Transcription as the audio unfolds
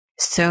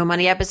So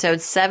Money episode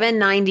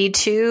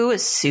 792,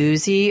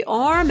 Suze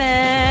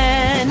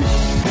Orman.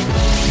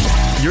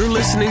 You're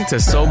listening to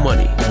So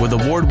Money with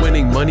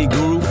award-winning money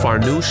guru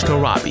Farnoosh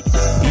Torabi.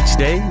 Each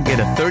day, get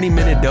a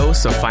 30-minute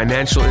dose of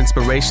financial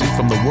inspiration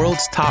from the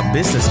world's top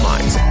business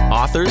minds,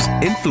 authors,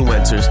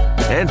 influencers,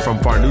 and from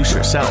Farnoosh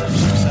herself.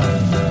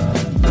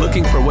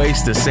 Looking for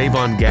ways to save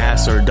on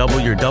gas or double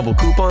your double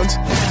coupons?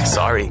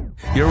 Sorry,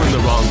 you're in the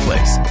wrong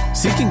place.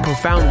 Seeking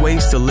profound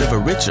ways to live a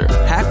richer,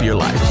 happier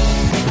life.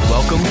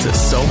 Welcome to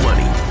So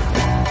Money.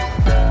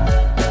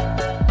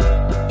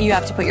 You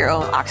have to put your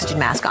own oxygen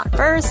mask on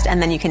first,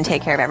 and then you can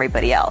take care of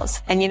everybody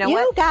else. And you know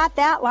what? You got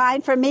that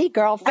line from me,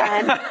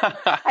 girlfriend. I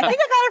think I got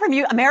it from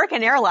you,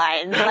 American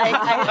Airlines.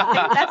 I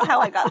think that's how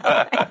I got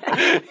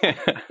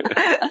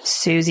that.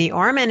 Suze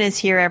Orman is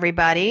here,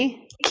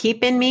 everybody.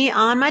 Keeping me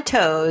on my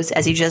toes,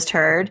 as you just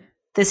heard.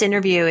 This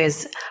interview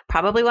is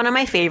probably one of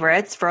my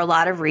favorites for a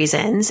lot of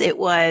reasons. It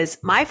was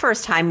my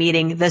first time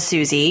meeting the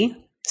Suze,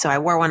 so I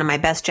wore one of my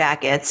best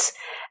jackets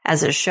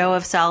as a show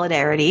of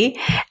solidarity.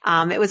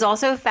 It was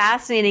also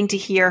fascinating to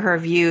hear her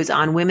views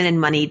on women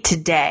and money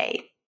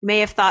today. You may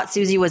have thought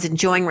Suze was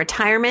enjoying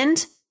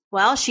retirement.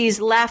 Well, she's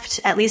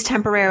left, at least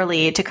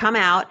temporarily, to come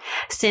out.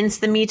 Since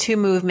the Me Too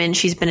movement,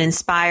 she's been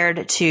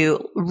inspired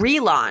to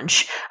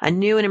relaunch a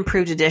new and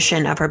improved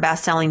edition of her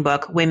best-selling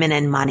book, Women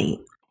and Money.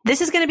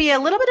 This is going to be a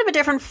little bit of a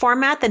different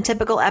format than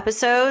typical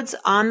episodes.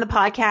 On the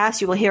podcast,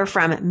 you will hear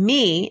from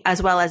me,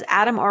 as well as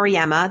Adam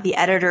Oriema, the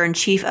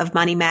editor-in-chief of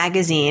Money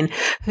Magazine,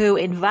 who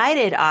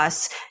invited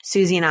us,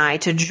 Suze and I,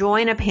 to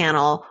join a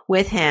panel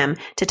with him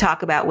to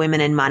talk about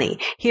women and money.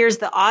 Here's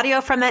the audio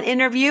from that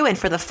interview, and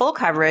for the full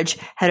coverage,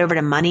 head over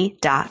to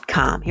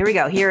money.com. Here we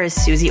go. Here is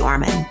Suze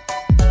Orman.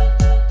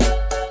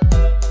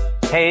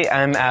 Hey,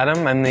 I'm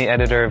Adam. I'm the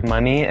editor of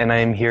Money, and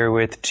I'm here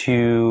with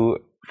two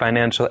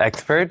financial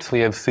experts. We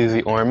have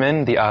Suze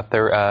Orman, the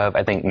author of,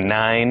 I think,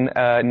 9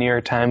 New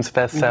York Times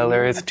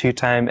bestsellers,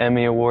 2-time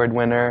Emmy Award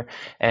winner,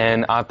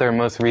 and author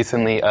most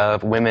recently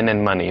of Women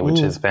and Money, which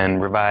has been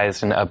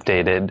revised and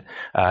updated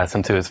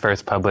since it was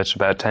first published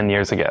about 10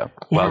 years ago.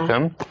 Yeah.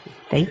 Welcome.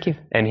 Thank you.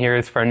 And here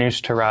is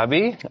Farnoosh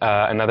Torabi,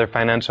 another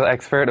financial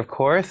expert, of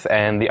course,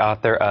 and the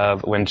author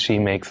of When She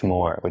Makes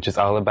More, which is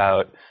all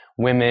about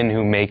women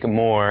who make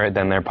more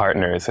than their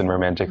partners in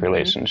romantic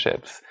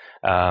relationships.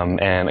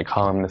 And a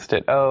columnist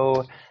at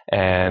O,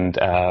 and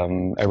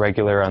a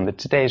regular on the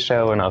Today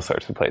Show, and all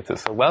sorts of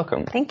places. So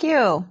welcome. Thank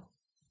you.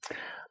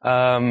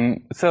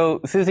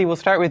 So Suze, we'll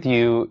start with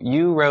you.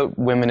 You wrote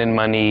Women and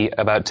Money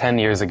about 10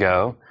 years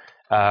ago.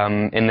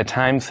 In the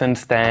time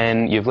since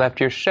then, you've left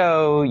your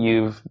show,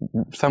 you've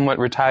somewhat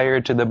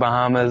retired to the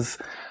Bahamas.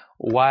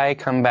 Why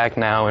come back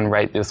now and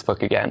write this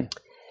book again?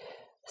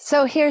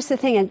 So here's the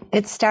thing.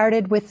 It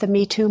started with the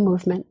Me Too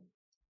movement.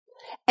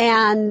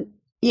 And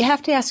you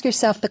have to ask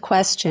yourself the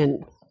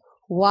question,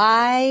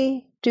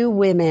 why do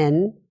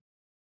women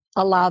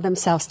allow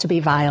themselves to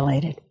be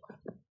violated?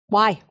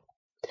 Why?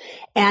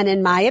 And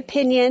in my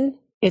opinion,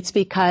 it's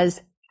because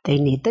they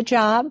need the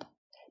job,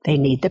 they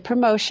need the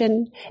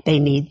promotion, they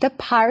need the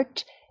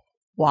part.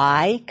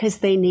 Why? Because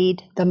they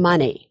need the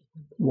money.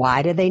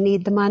 Why do they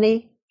need the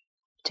money?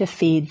 To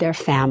feed their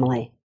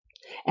family.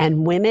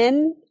 And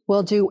women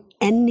will do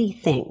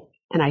anything.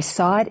 And I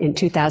saw it in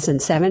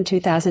 2007,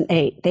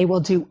 2008. They will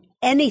do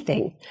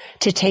anything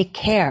to take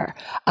care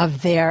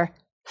of their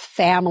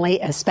family,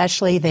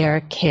 especially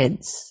their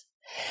kids.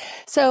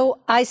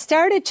 So I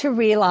started to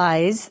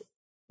realize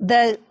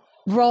the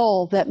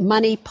role that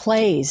money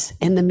plays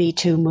in the Me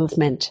Too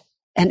movement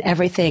and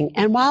everything.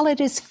 And while it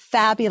is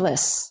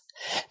fabulous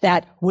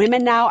that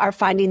women now are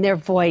finding their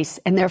voice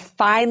and they're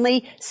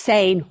finally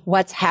saying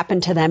what's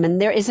happened to them,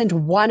 and there isn't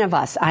one of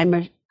us,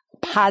 I'm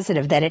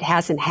positive, that it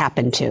hasn't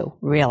happened to,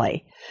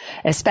 really,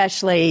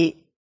 especially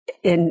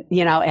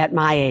at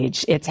my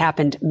age. It's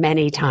happened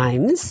many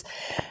times,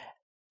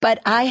 but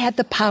I had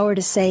the power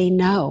to say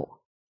no.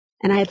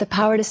 And I had the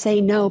power to say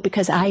no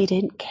because I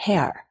didn't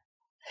care.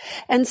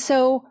 And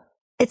so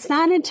it's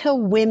not until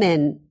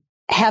women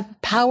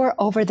have power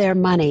over their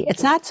money.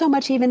 It's not so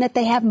much even that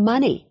they have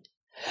money,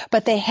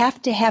 but they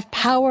have to have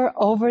power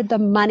over the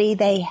money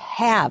they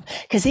have.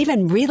 Because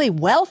even really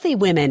wealthy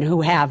women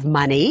who have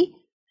money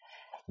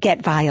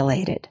get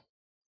violated.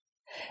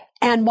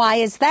 And why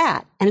is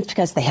that? And it's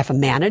because they have a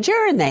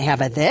manager and they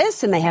have a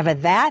this and they have a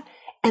that,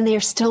 and they're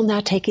still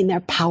not taking their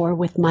power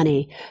with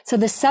money. So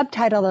the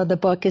subtitle of the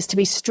book is to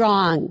be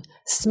strong,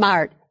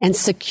 smart, and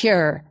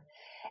secure.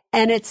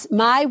 And it's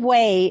my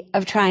way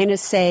of trying to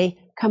say,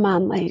 come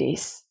on,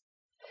 ladies.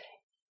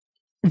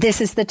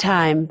 This is the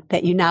time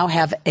that you now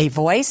have a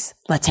voice.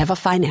 Let's have a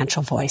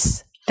financial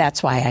voice.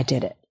 That's why I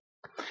did it.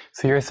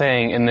 So you're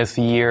saying in this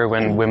year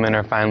when women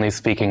are finally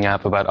speaking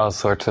up about all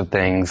sorts of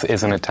things,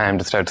 isn't it time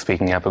to start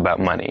speaking up about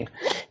money?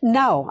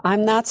 No,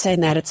 I'm not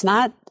saying that. It's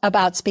not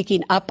about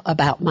speaking up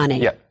about money.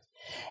 Yeah.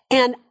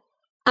 And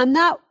I'm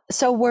not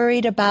so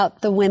worried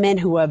about the women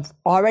who have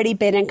already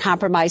been in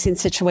compromising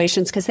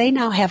situations because they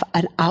now have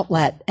an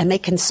outlet and they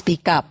can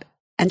speak up.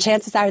 And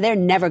chances are they're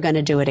never going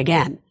to do it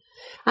again.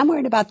 I'm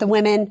worried about the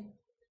women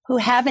who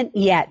haven't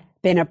yet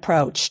been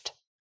approached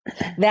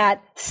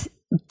that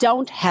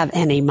don't have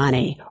any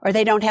money, or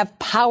they don't have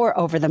power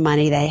over the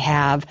money they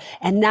have,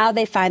 and now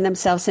they find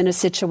themselves in a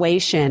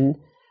situation.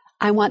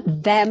 I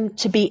want them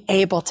to be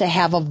able to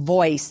have a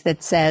voice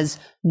that says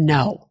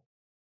no.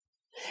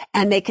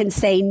 And they can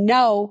say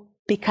no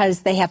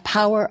because they have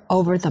power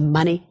over the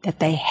money that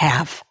they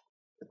have.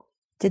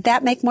 Did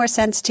that make more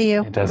sense to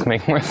you? It does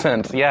make more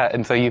sense. Yeah.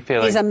 And so you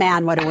feel He's a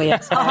man. What do we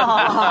expect?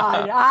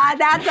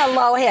 That's a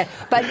low hit.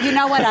 But you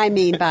know what I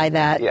mean by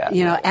that. Yeah.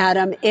 You know,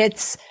 Adam,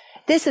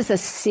 this is a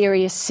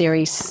serious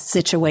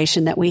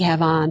situation that we have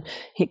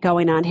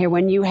going on here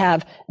when you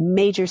have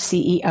major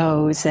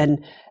CEOs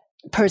and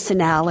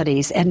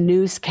personalities and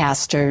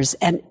newscasters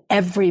and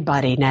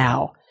everybody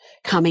now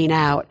coming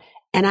out.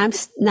 And I'm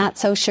not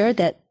so sure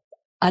that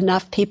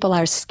enough people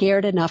are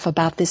scared enough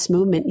about this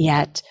movement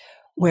yet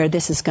where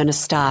this is going to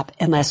stop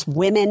unless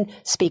women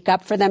speak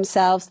up for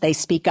themselves. They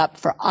speak up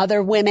for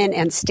other women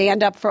and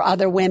stand up for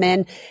other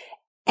women.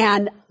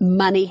 And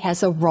money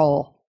has a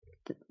role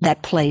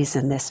that plays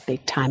in this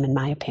big time, in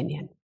my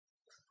opinion.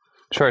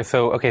 Sure.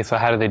 So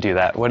how do they do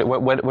that? What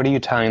are you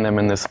telling them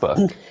in this book?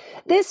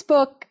 This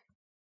book,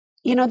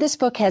 this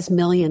book has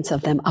millions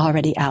of them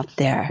already out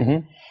there.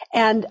 Mm-hmm.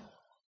 And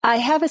I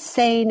have a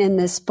saying in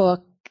this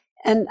book,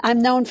 and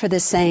I'm known for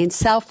this saying,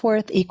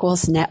 self-worth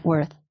equals net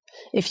worth.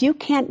 If you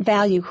can't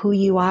value who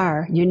you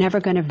are, you're never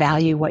going to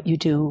value what you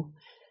do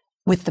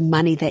with the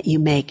money that you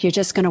make. You're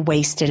just going to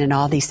waste it in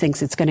all these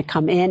things. It's going to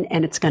come in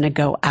and it's going to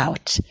go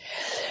out.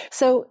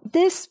 So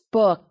this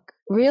book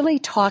really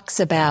talks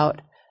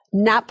about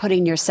not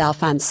putting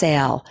yourself on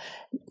sale,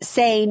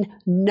 saying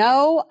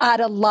no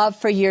out of love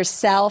for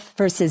yourself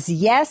versus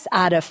yes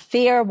out of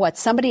fear what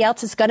somebody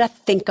else is going to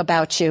think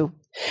about you.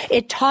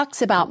 It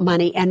talks about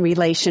money and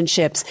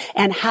relationships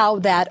and how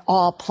that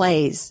all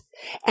plays.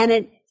 And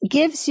it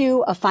gives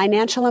you a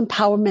financial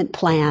empowerment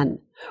plan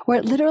where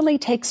it literally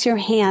takes your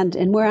hand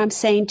and where I'm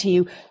saying to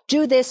you,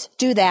 do this,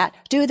 do that,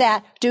 do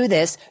that, do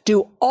this,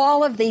 do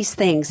all of these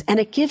things. And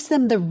it gives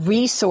them the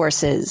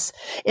resources.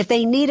 If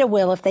they need a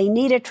will, if they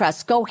need a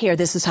trust, go here.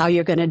 This is how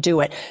you're going to do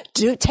it.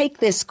 Take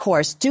this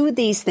course, do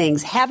these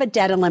things, have a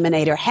debt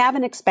eliminator, have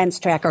an expense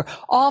tracker,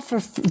 all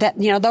for that,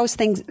 those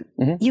things.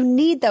 Mm-hmm. You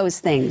need those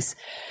things.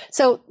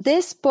 So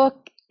this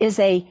book is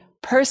a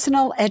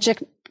personal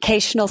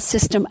educational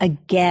system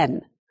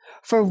again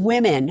for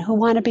women who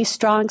want to be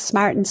strong,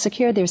 smart, and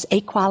secure. There's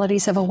 8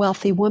 qualities of a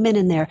wealthy woman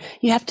in there.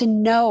 You have to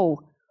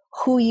know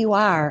who you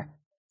are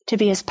to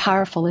be as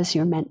powerful as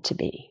you're meant to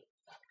be.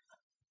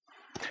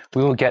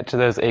 We will get to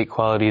those 8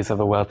 qualities of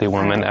a wealthy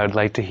woman. I would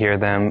like to hear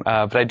them.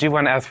 But I do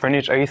want to ask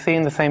Farnoosh, are you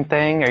seeing the same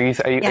thing? Are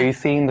you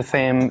seeing the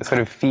same sort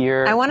of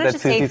fear? I wanted that to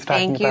say Susie's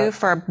thank you about?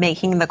 for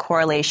making the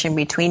correlation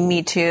between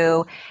Me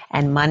Too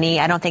and money.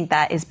 I don't think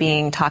that is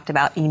being talked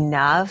about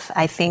enough.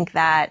 I think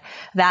that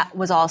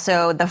was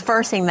also the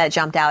first thing that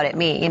jumped out at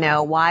me.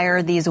 Why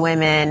are these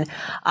women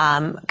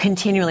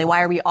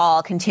why are we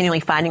all continually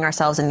finding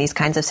ourselves in these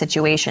kinds of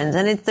situations?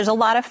 And there's a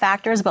lot of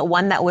factors, but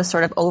one that was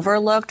sort of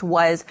overlooked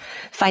was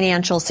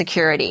financial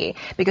security.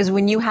 Because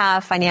when you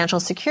have financial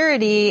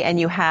security and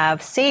you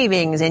have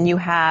savings and you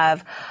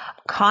have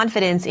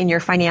confidence in your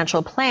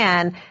financial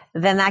plan,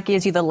 then that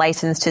gives you the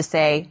license to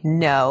say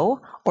no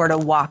or to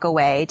walk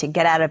away, to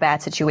get out of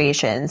bad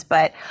situations.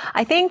 But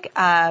I think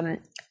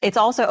it's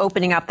also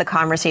opening up the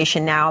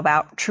conversation now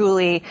about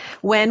truly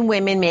when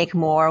women make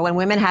more, when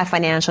women have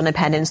financial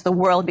independence, the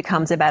world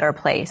becomes a better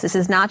place. This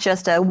is not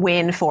just a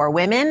win for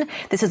women.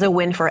 This is a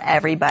win for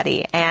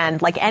everybody.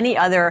 And like any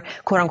other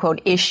quote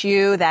unquote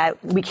issue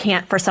that we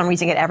can't for some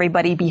reason get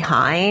everybody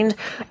behind,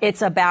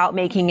 it's about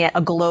making it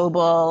a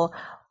global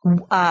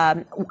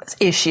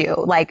issue,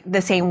 like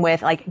the same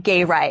with like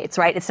gay rights,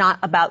 right? It's not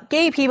about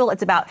gay people.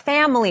 It's about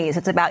families.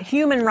 It's about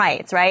human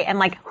rights, right? And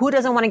like, who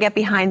doesn't want to get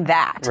behind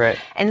that? Right.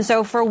 And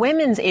so for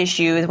women's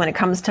issues, when it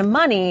comes to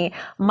money,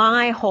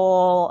 my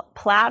whole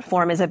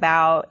platform is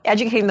about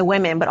educating the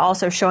women, but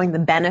also showing the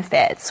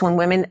benefits when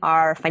women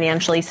are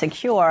financially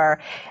secure.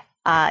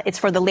 It's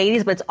for the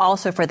ladies, but it's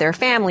also for their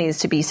families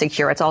to be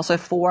secure. It's also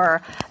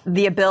for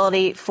the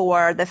ability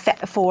for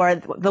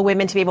the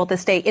women to be able to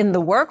stay in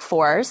the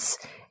workforce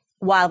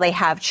while they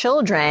have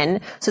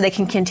children, so they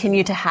can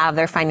continue to have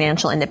their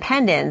financial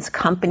independence.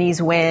 Companies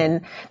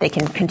win. They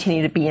can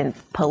continue to be in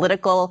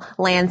political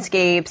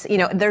landscapes.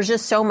 There's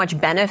just so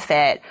much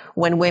benefit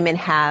when women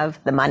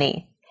have the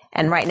money.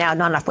 And right now,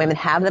 not enough women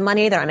have the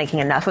money. They're not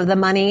making enough of the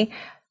money.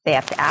 They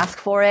have to ask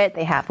for it.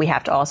 We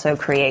have to also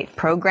create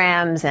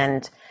programs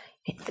and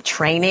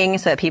training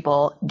so that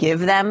people give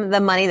them the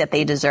money that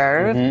they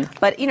deserve. Mm-hmm.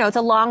 But, it's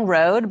a long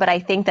road, but I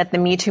think that the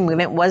Me Too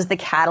movement was the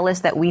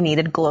catalyst that we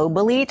needed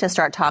globally to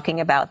start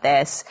talking about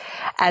this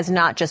as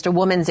not just a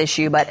woman's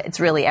issue, but it's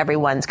really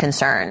everyone's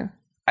concern.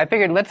 I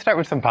figured let's start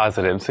with some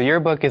positives. So your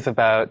book is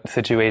about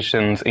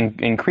situations,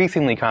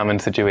 increasingly common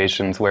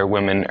situations where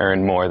women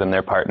earn more than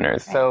their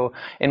partners. Right. So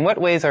in what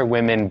ways are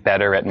women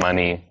better at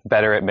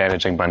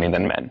managing money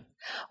than men?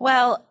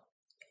 Well,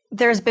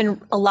 there's been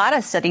a lot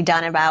of study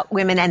done about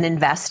women and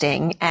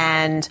investing,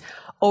 and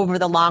over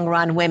the long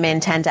run, women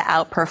tend to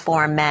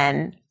outperform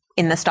men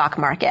in the stock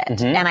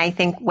market. And I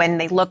think when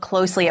they look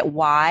closely at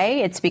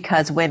why, it's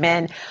because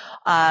women,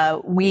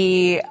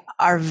 we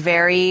are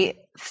very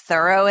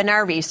thorough in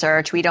our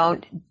research. We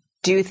don't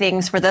do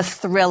things for the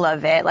thrill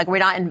of it. Like, we're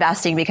not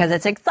investing because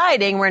it's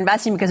exciting. We're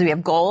investing because we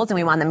have goals and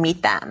we want to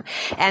meet them.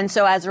 And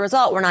so as a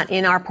result, we're not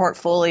in our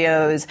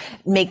portfolios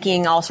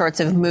making all sorts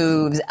of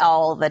moves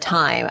all the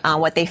time.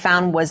 What they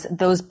found was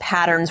those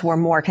patterns were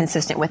more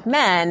consistent with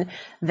men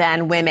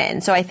than women.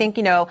 So I think,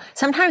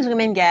 sometimes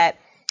women get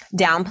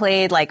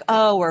downplayed, like,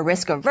 oh, we're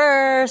risk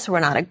averse, we're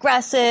not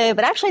aggressive.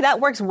 But actually that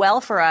works well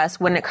for us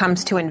when it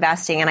comes to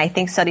investing. And I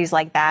think studies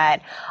like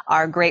that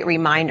are great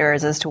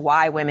reminders as to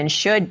why women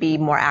should be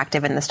more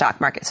active in the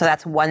stock market. So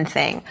that's one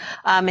thing.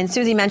 And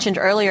Susie mentioned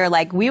earlier,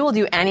 like, we will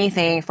do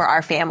anything for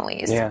our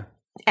families. Yeah.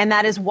 And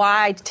that is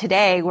why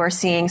today we're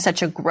seeing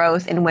such a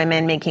growth in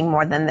women making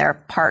more than their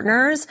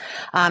partners.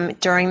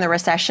 During the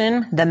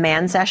recession, the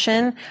man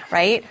session,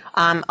 right?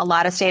 A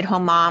lot of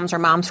stay-at-home moms or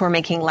moms who are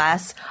making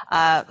less,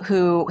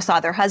 who saw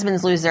their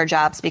husbands lose their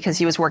jobs because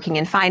he was working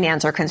in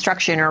finance or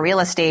construction or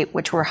real estate,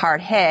 which were hard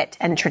hit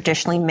and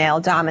traditionally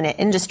male-dominant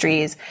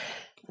industries.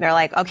 They're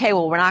like, okay,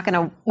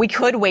 well, we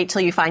could wait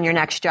till you find your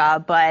next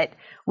job, but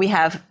we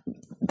have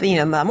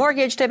a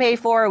mortgage to pay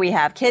for, we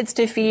have kids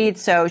to feed.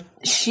 So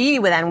she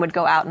would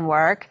go out and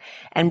work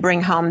and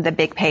bring home the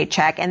big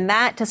paycheck. And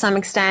that, to some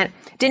extent,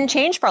 didn't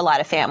change for a lot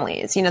of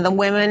families. The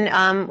women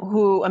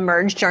who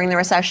emerged during the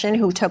recession,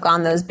 who took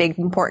on those big,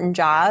 important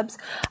jobs,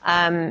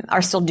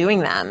 are still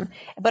doing them.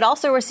 But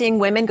also we're seeing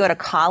women go to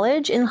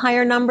college in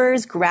higher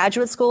numbers,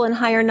 graduate school in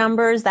higher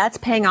numbers. That's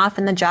paying off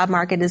in the job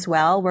market as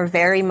well. We're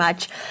very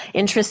much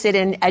interested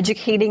in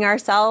educating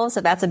ourselves.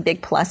 So that's a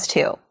big plus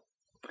too.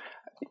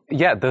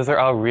 Yeah, those are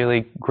all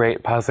really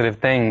great positive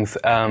things.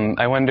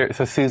 I wonder,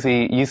 so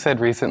Susie, you said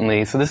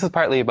recently, so this is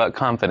partly about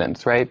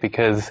confidence, right?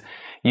 Because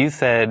you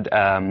said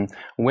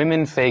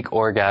women fake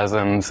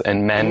orgasms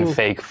and men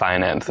fake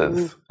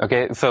finances.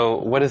 Okay, so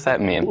what does that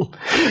mean?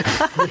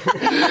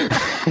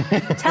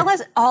 Tell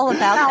us all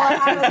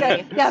about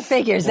that. Yeah,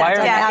 figures. Why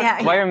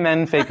are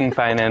men faking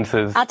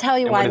finances? I'll tell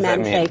you why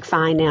men fake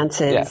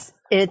finances.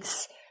 Yeah.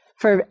 It's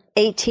for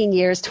 18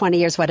 years, 20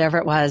 years, whatever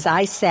it was,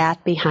 I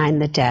sat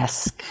behind the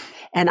desk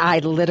and I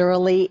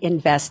literally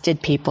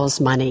invested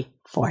people's money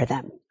for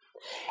them.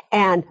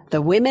 And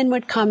the women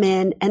would come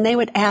in and they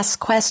would ask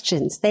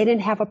questions. They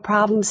didn't have a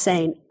problem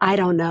saying, I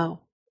don't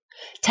know.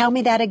 Tell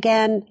me that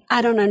again.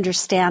 I don't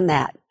understand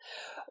that.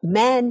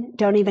 Men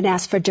don't even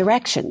ask for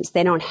directions.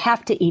 They don't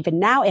have to even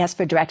now ask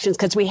for directions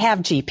because we have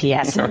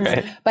GPS.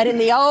 Right. But in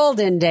the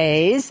olden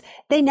days,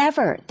 they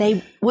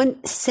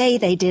wouldn't say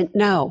they didn't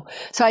know.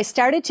 So I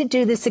started to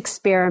do this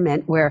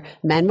experiment where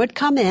men would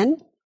come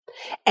in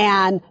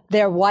and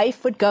their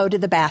wife would go to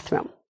the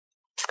bathroom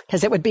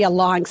because it would be a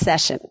long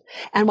session.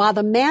 And while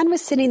the man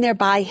was sitting there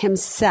by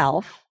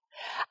himself,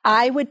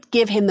 I would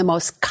give him the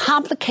most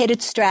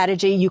complicated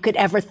strategy you could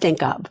ever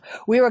think of.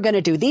 We were going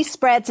to do these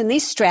spreads and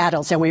these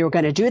straddles, and we were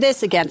going to do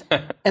this again,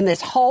 and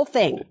this whole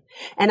thing.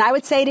 And I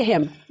would say to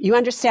him, you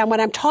understand what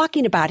I'm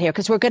talking about here?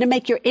 Because we're going to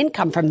make your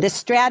income from this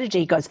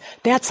strategy. He goes,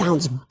 that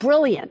sounds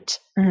brilliant.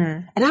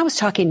 Mm-hmm. And I was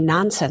talking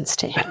nonsense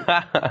to him.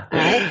 Right?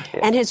 Yeah.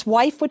 And his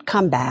wife would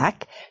come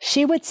back.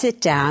 She would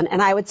sit down,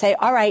 and I would say,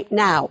 all right,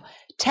 now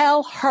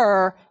tell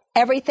her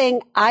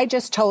everything I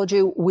just told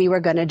you we were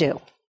going to do.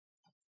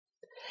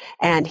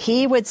 And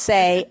he would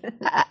say,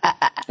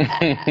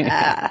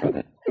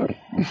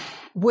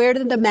 where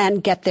did the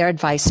men get their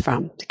advice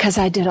from? Because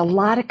I did a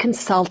lot of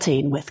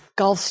consulting with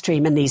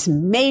Gulfstream and these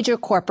major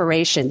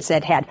corporations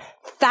that had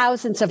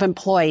thousands of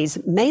employees,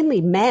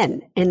 mainly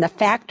men in the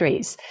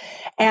factories.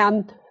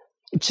 And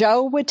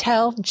Joe would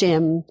tell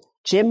Jim,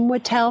 Jim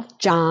would tell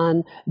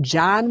John,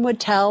 John would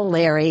tell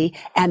Larry,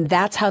 and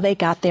that's how they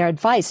got their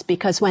advice.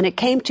 Because when it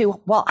came to,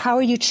 well, how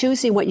are you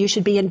choosing what you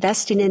should be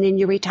investing in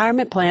your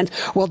retirement plans?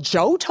 Well,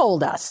 Joe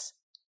told us.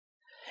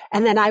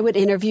 And then I would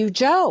interview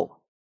Joe,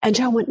 and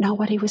Joe wouldn't know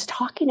what he was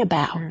talking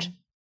about. Mm.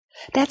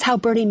 That's how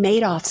Bernie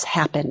Madoff's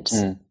happened.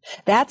 Mm.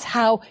 That's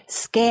how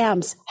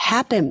scams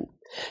happen.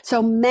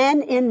 So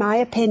men, in my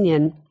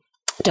opinion,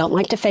 don't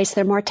like to face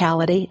their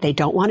mortality. They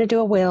don't want to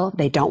do a will.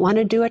 They don't want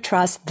to do a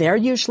trust. They're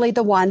usually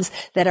the ones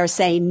that are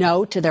saying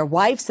no to their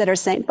wives that are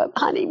saying, but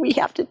honey, we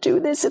have to do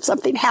this if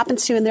something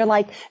happens to you. And they're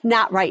like,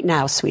 not right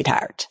now,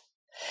 sweetheart.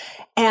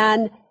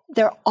 And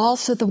they're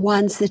also the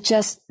ones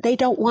that they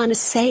don't want to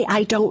say,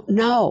 I don't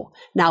know.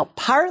 Now,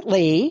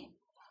 partly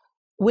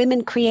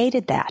women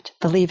created that,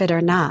 believe it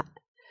or not,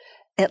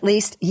 at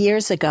least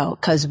years ago,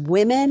 because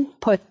women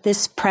put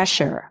this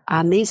pressure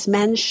on these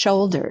men's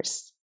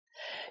shoulders.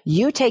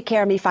 You take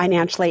care of me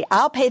financially.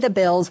 I'll pay the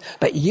bills,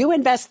 but you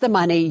invest the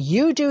money.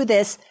 You do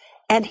this.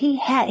 And he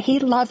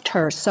loved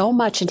her so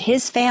much and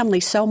his family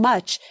so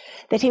much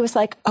that he was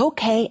like,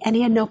 okay. And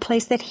he had no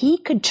place that he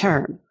could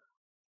turn.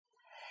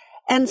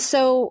 And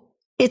so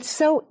it's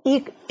so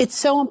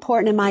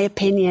important, in my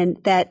opinion,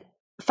 that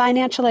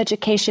financial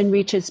education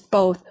reaches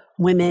both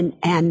women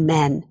and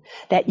men,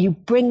 that you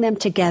bring them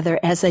together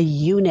as a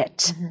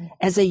unit,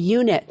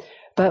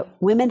 but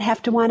women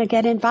have to want to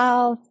get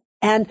involved.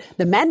 And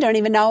the men don't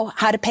even know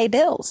how to pay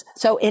bills.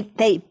 So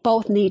they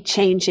both need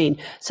changing.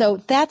 So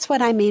that's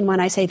what I mean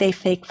when I say they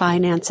fake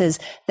finances,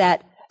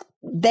 that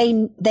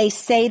they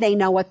say they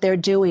know what they're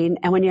doing.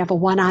 And when you have a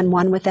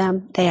one-on-one with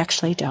them, they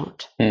actually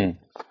don't.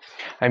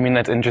 I mean,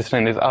 that's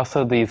interesting. There's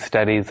also these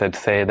studies that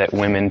say that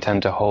women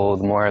tend to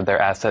hold more of their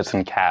assets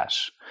in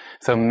cash.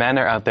 So men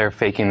are out there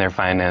faking their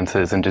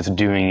finances and just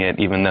doing it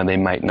even though they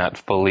might not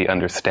fully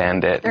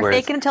understand it. They're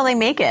faking until they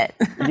make it.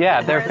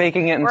 Yeah, they're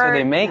faking it until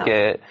they make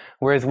it.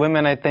 Whereas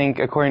women, I think,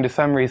 according to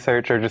some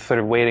research, are just sort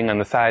of waiting on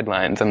the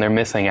sidelines and they're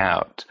missing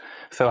out.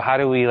 So how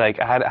do we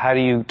how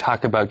do you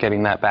talk about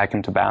getting that back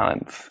into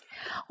balance?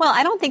 Well,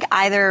 I don't think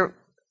either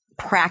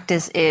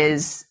practice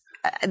is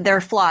there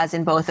are flaws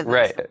in both of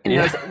those,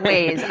 those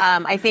ways.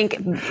 I think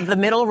the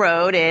middle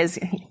road is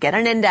get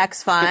an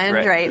index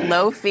fund, right?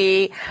 Low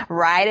fee,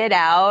 ride it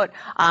out,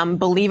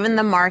 believe in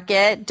the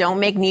market, don't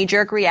make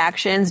knee-jerk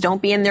reactions,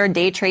 don't be in there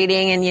day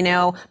trading and,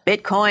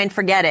 Bitcoin,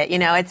 forget it.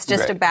 It's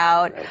just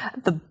about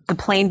the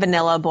plain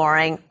vanilla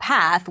boring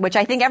path, which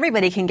I think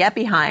everybody can get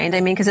behind.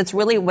 I mean, because it's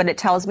really what it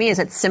tells me is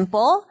it's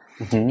simple.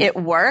 It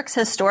works,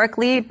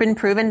 historically been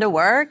proven to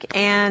work.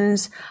 And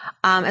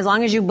as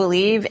long as you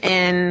believe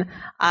in,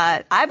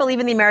 I believe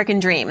in the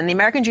American dream, and the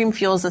American dream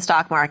fuels the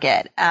stock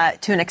market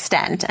to an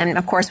extent. And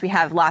of course, we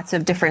have lots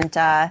of different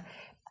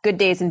good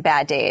days and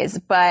bad days.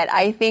 But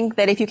I think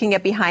that if you can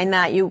get behind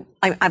that,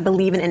 I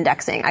believe in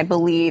indexing. I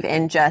believe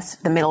in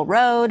just the middle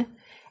road,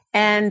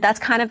 and that's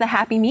kind of the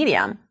happy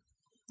medium,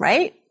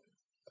 right?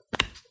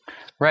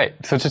 Right.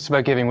 So it's just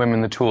about giving women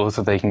the tools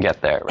so they can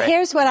get there, right?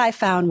 Here's what I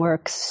found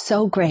works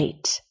so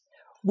great.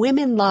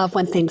 Women love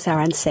when things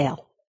are on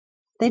sale.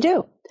 They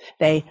do.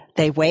 They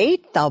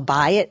wait, they'll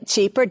buy it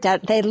cheaper.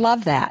 They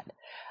love that.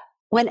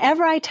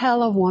 Whenever I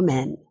tell a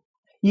woman,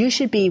 you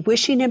should be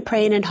wishing and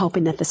praying and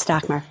hoping that the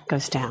stock market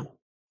goes down.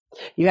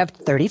 You have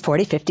 30,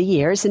 40, 50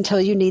 years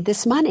until you need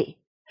this money.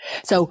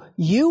 So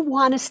you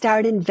want to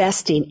start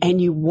investing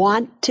and you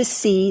want to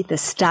see the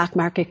stock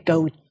market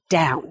go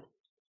down.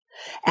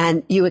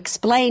 And you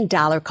explain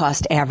dollar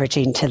cost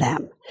averaging to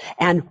them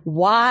and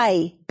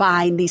why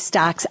buying these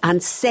stocks on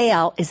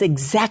sale is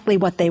exactly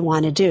what they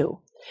want to do.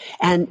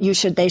 And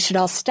they should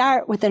all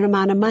start with an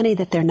amount of money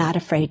that they're not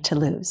afraid to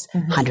lose.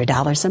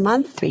 $100 a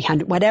month,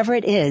 $300, whatever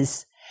it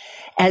is.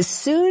 As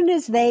soon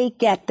as they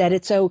get that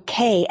it's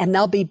okay and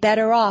they'll be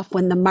better off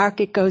when the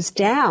market goes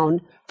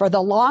down for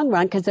the long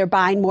run because they're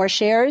buying more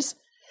shares,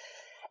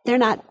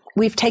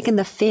 we've taken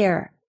the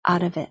fear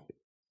out of it.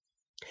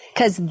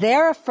 Because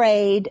they're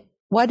afraid,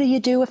 what do you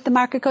do if the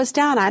market goes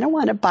down? I don't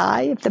want to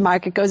buy if the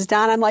market goes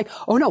down. I'm like,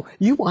 oh no,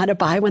 you want to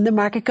buy when the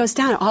market goes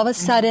down. All of a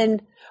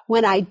sudden,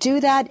 when I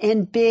do that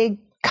in big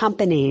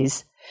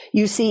companies,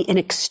 you see an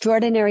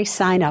extraordinary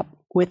sign up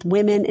with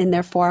women in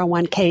their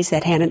 401ks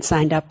that hadn't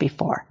signed up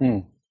before.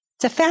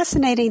 It's a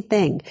fascinating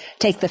thing.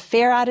 Take the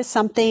fear out of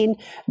something,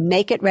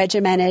 make it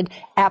regimented,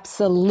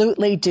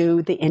 absolutely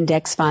do the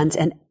index funds,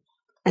 and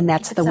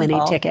that's the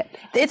winning ticket.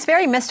 It's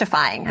very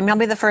mystifying. I mean, I'll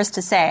be the first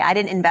to say I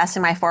didn't invest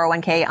in my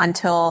 401k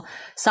until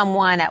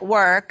someone at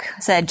work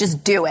said,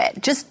 just do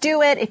it. Just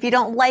do it. If you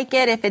don't like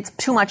it, if it's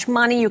too much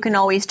money, you can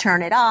always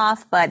turn it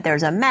off, but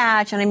there's a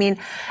match. And I mean,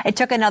 it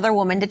took another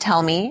woman to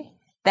tell me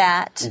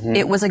that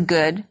it was a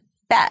good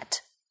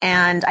bet.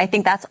 And I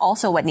think that's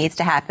also what needs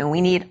to happen.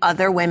 We need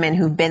other women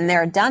who've been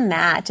there, done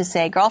that to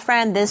say,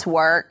 girlfriend, this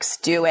works,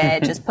 do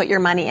it, just put your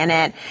money in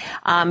it.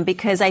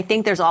 Because I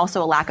think there's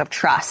also a lack of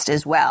trust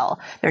as well.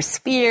 There's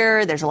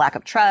fear, there's a lack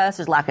of trust,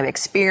 there's a lack of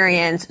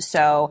experience.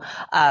 So,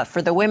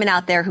 for the women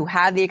out there who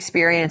have the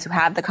experience, who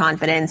have the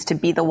confidence to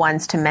be the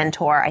ones to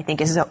mentor, I think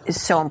is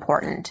so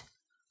important.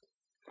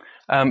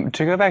 To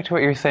go back to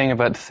what you're saying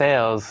about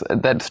sales,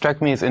 that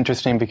struck me as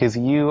interesting because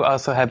you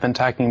also have been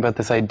talking about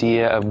this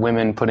idea of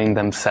women putting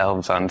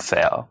themselves on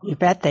sale. You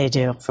bet they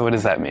do. So what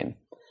does that mean?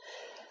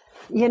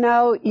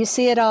 You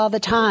see it all the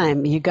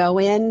time. You go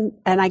in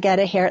and I get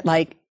a hair,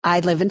 like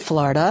I live in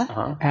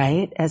Florida,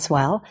 right, as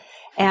well.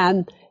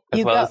 And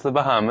as well as the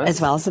Bahamas.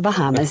 As well as the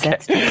Bahamas, okay.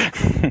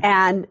 That's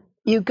and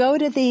you go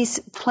to these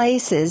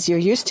places, you're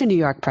used to New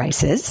York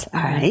prices,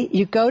 all right?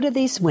 You go to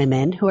these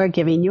women who are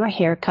giving you a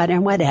haircut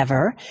and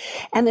whatever.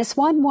 And this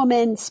one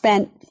woman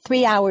spent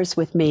 3 hours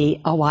with me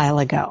a while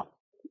ago,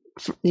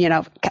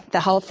 the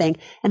whole thing.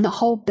 And the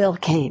whole bill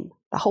came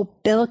to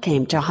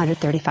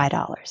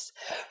 $135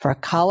 for a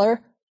color,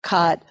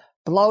 cut,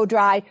 blow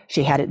dry.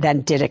 She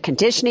did a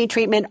conditioning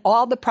treatment,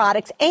 all the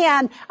products.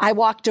 And I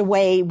walked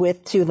away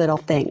with 2 little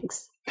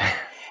things.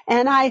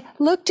 And I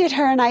looked at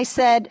her and I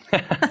said,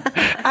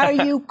 are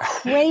you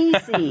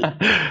crazy?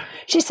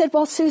 She said,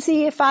 well, Suze,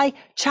 if I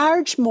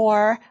charge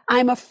more,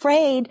 I'm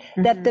afraid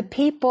that the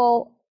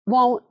people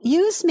won't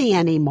use me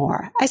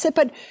anymore. I said,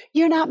 but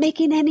you're not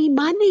making any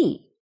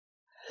money.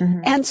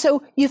 And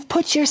so you've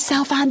put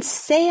yourself on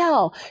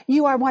sale.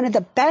 You are one of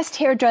the best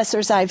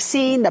hairdressers I've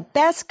seen, the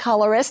best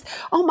colorist.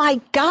 Oh my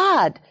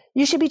God,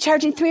 you should be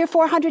charging $300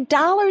 or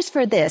 $400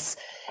 for this.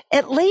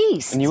 At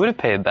least. And you would have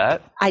paid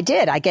that. I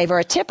did. I gave her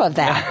a tip of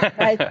that.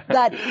 Right?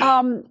 But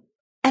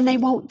and they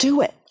won't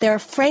do it. They're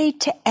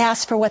afraid to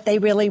ask for what they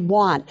really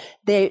want.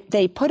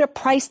 They put a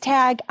price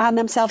tag on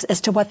themselves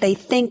as to what they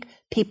think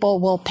people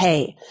will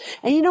pay.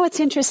 And you know what's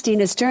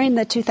interesting is during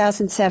the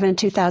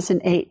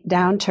 2007-2008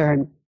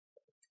 downturn,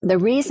 the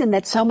reason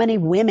that so many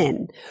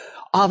women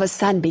all of a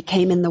sudden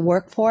became in the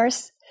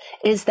workforce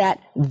is that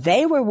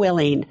they were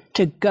willing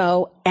to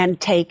go and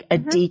take a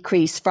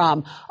decrease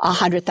from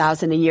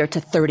 $100,000 a year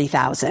to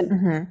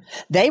 $30,000.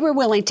 They were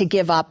willing to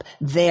give up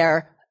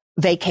their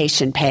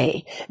vacation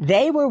pay.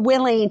 They were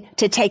willing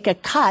to take a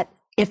cut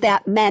if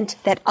that meant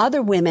that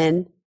other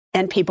women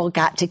and people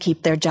got to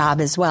keep their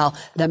job as well.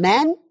 The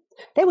men,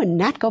 they would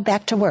not go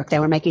back to work. They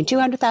were making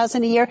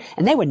 $200,000 a year,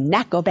 and they would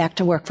not go back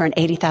to work for an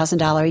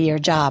 $80,000 a year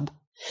job.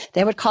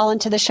 They would call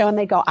into the show and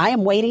they go, I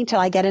am waiting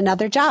till I get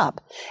another job.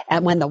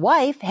 And when the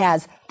wife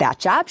has that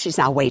job, she's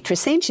now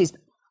waitressing, she's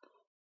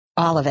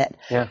all of it.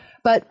 Yeah.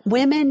 But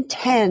women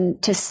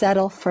tend to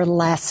settle for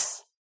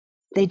less.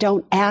 They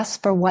don't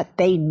ask for what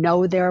they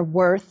know they're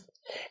worth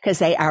because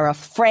they are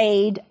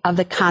afraid of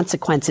the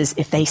consequences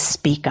if they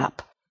speak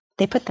up.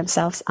 They put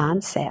themselves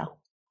on sale.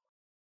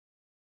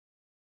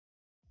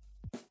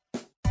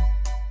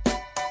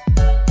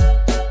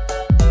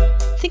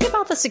 Think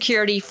about the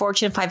security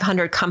Fortune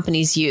 500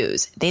 companies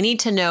use. They need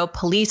to know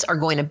police are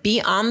going to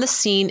be on the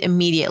scene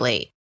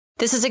immediately.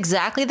 This is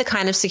exactly the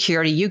kind of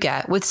security you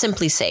get with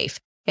Simply Safe.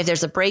 If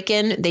there's a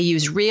break-in, they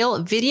use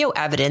real video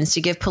evidence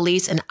to give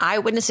police an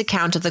eyewitness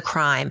account of the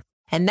crime.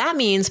 And that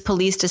means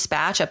police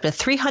dispatch up to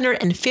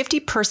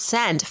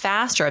 350%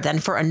 faster than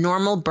for a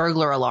normal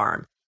burglar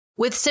alarm.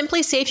 With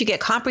Simply Safe, you get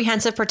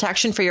comprehensive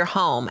protection for your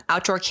home.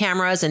 Outdoor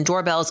cameras and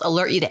doorbells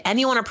alert you to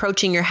anyone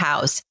approaching your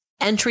house.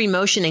 Entry,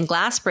 motion, and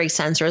glass break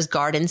sensors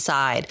guard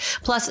inside.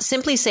 Plus,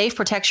 Simply Safe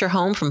protects your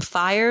home from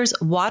fires,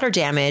 water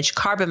damage,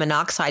 carbon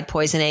monoxide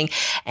poisoning,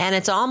 and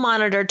it's all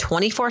monitored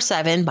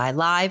 24/7 by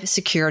live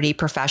security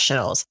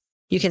professionals.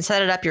 You can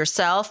set it up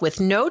yourself with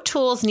no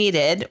tools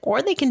needed,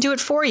 or they can do it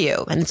for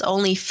you, and it's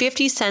only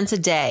 50 cents a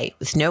day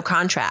with no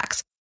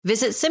contracts.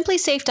 Visit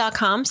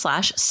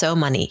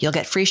simplysafe.com/SoMoney. You'll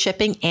get free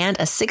shipping and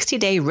a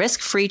 60-day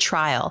risk-free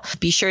trial.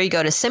 Be sure you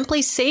go to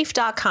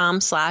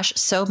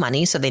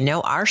simplysafe.com/SoMoney so they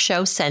know our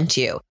show sent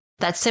you.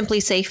 That's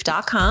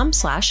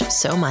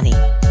simplysafe.com/SoMoney.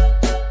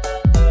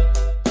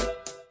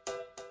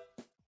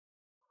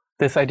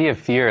 This idea of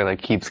fear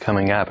keeps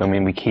coming up. I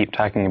mean, we keep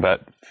talking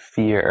about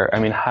fear. I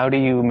mean, how do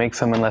you make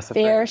someone less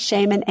afraid? Fear,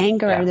 shame, and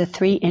anger are the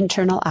three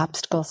internal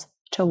obstacles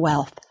to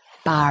wealth,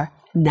 bar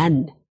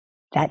none.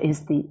 That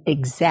is the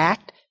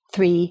exact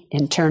three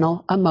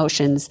internal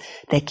emotions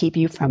that keep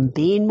you from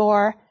being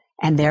more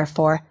and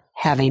therefore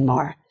having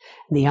more.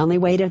 And the only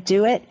way to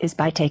do it is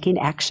by taking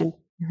action.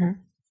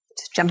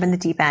 Just jump in the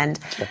deep end.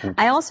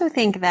 I also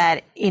think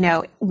that,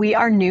 we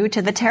are new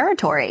to the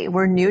territory.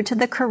 We're new to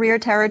the career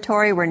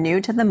territory. We're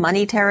new to the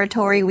money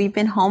territory. We've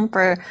been home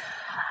for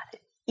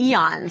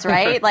eons,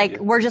 right?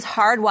 We're just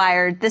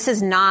hardwired. This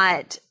is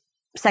not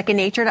second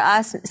nature to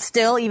us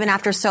still, even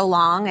after so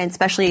long. And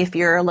especially if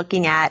you're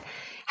looking at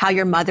how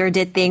your mother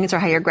did things or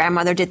how your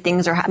grandmother did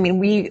things, or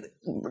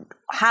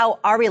how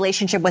our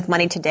relationship with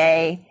money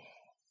today,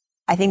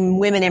 I think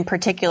women in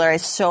particular,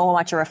 is so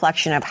much a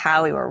reflection of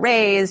how we were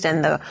raised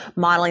and the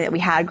modeling that we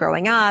had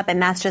growing up.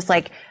 And that's just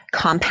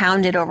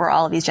compounded over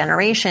all of these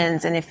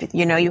generations. And if,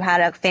 you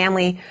had a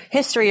family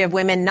history of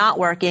women not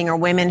working or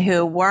women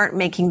who weren't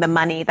making the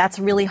money, that's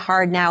really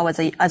hard now as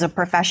a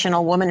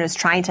professional woman who's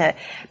trying to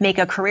make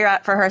a career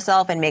out for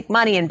herself and make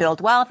money and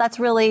build wealth. That's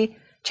really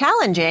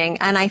challenging.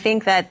 And I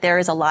think that there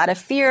is a lot of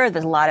fear,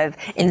 there's a lot of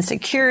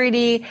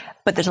insecurity,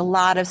 but there's a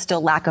lot of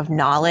still lack of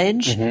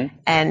knowledge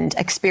and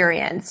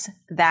experience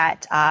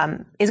that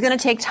is going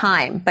to take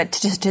time. But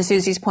to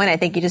Susie's point, I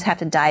think you just have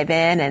to dive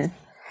in and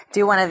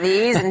do one of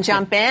these and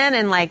jump in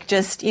and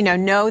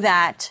know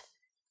that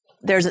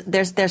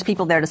there's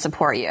people there to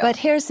support you. But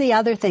here's the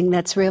other thing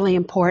that's really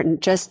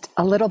important. Just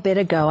a little bit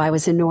ago, I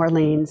was in New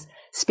Orleans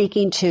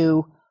speaking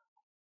to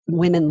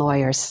women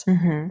lawyers,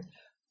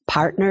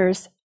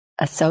 partners,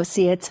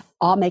 associates,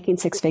 all making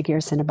six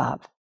figures and above,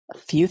 a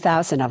few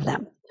thousand of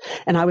them.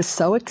 And I was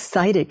so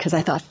excited because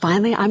I thought,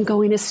 finally, I'm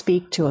going to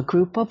speak to a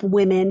group of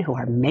women who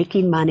are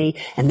making money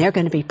and they're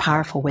going to be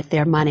powerful with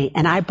their money.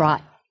 And I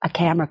brought a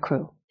camera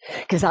crew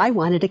because I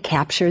wanted to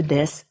capture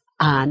this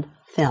on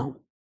film.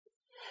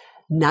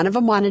 None of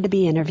them wanted to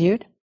be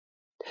interviewed.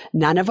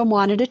 None of them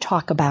wanted to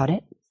talk about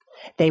it.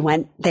 They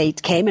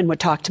came and would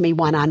talk to me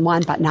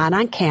one-on-one, but not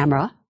on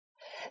camera.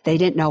 They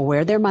didn't know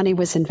where their money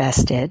was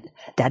invested,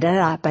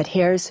 but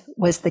here's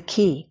was the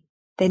key.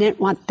 They didn't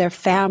want their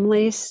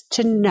families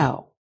to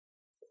know.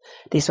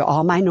 These were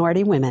all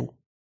minority women,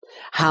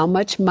 how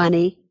much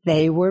money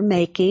they were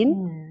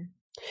making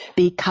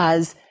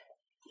because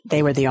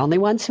they were the only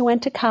ones who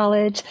went to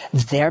college.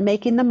 They're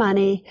making the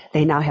money.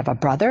 They now have a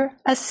brother,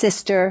 a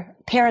sister.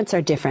 Parents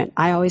are different.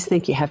 I always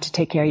think you have to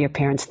take care of your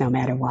parents no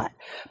matter what.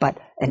 But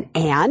an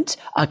aunt,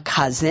 a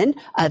cousin,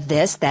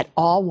 this, that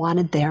all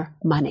wanted their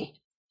money.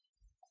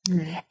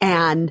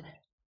 And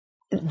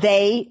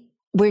they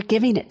were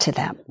giving it to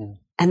them.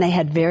 and they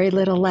had very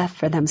little left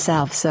for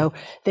themselves. So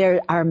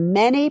there are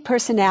many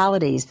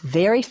personalities,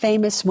 very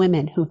famous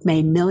women who've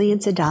made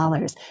millions of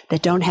dollars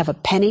that don't have a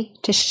penny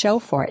to show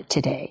for it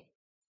today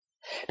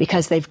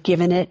because they've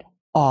given it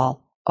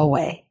all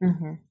away.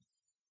 Mm-hmm.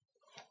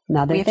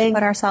 Another we have thing. to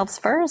put ourselves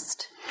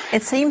first.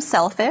 It seems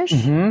selfish,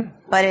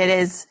 but it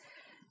is,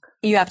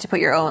 you have to put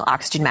your own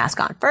oxygen mask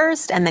on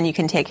first, and then you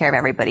can take care of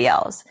everybody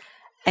else.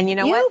 And you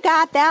know what? You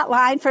got that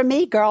line from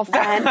me,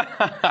 girlfriend. I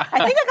think I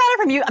got it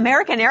from you,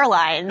 American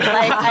Airlines.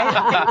 Like,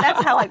 I think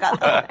that's how I got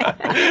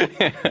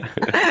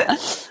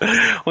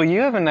that. Well,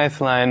 you have a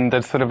nice line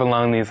that's sort of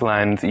along these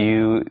lines.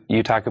 You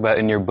talk about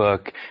in your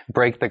book,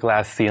 break the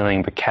glass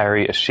ceiling, but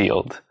carry a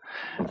shield.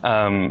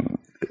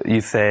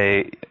 You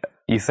say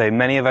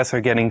many of us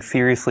are getting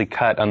seriously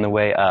cut on the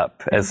way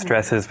up as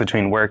stresses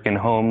between work and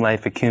home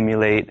life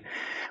accumulate.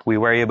 We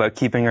worry about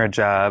keeping our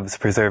jobs,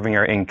 preserving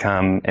our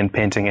income, and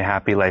painting a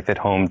happy life at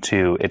home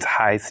too. It's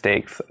high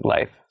stakes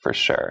life for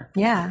sure.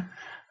 Yeah.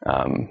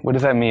 What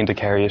does that mean to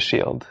carry a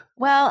shield?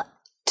 Well,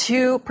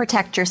 to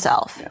protect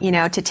yourself,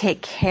 to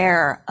take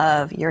care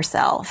of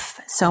yourself.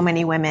 So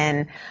many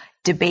women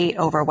debate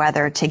over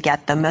whether to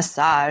get the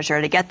massage or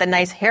to get the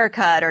nice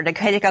haircut or to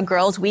take a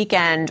girl's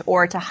weekend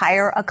or to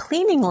hire a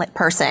cleaning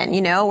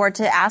person, or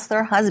to ask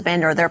their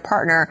husband or their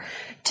partner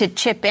to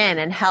chip in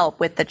and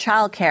help with the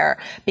childcare.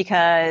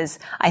 Because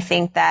I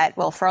think that,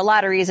 well, for a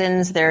lot of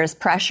reasons, there's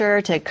pressure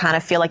to kind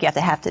of feel like you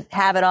have to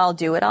have it all,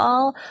 do it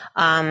all.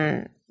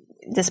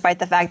 Despite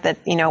the fact that,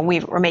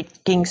 we're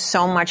making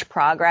so much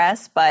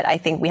progress, but I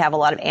think we have a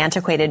lot of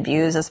antiquated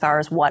views as far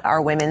as what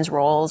are women's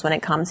roles when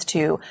it comes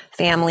to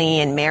family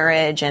and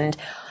marriage. And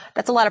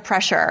that's a lot of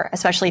pressure,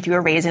 especially if you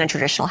were raised in a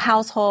traditional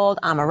household.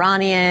 I'm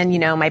Iranian.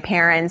 My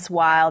parents,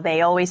 while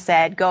they always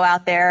said, go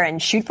out there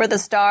and shoot for the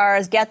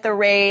stars, get the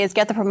raise,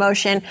 get the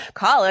promotion,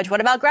 college, what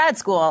about grad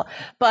school?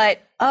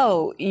 But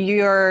oh,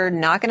 you're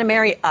not going to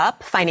marry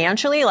up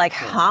financially? Like,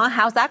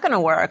 how's that going to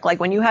work?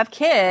 Like when you have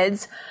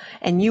kids,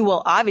 and you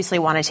will obviously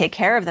want to take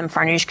care of them,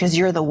 Farnoosh, because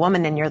you're the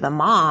woman and you're the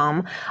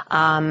mom,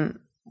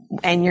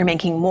 and you're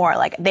making more.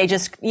 Like they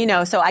just,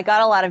 so I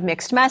got a lot of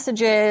mixed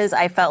messages.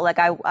 I felt like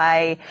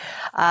I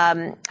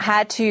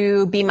had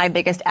to be my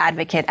biggest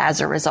advocate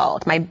as a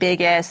result, my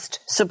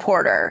biggest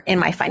supporter in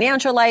my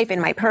financial life,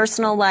 in my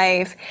personal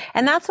life.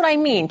 And that's what I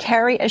mean.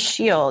 Carry a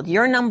shield.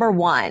 You're number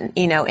one,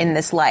 in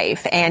this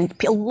life. And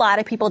a lot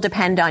of people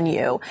depend on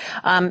you.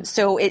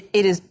 So it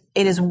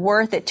is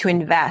worth it to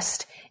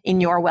invest in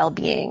your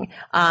well-being.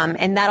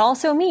 And that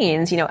also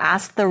means,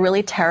 ask the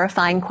really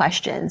terrifying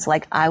questions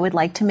like, I would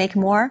like to make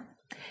more.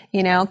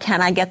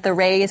 Can I get the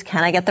raise?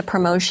 Can I get the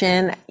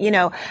promotion?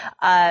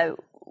 That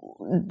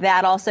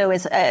also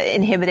is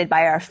inhibited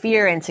by our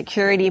fear and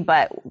insecurity,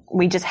 but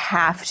we just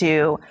have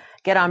to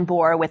get on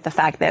board with the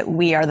fact that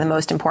we are the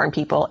most important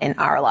people in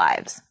our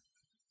lives.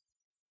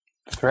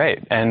 Great.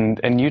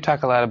 And you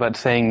talk a lot about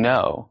saying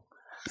no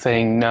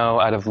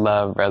out of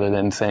love rather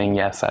than saying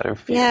yes out of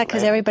fear. Yeah,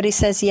 because everybody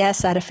says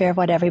yes out of fear of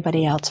what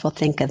everybody else will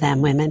think of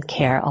them. Women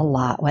care a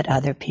lot what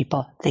other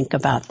people think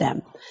about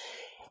them.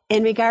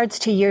 In regards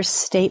to your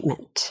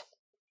statement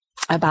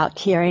about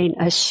carrying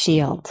a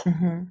shield,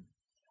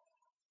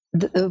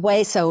 the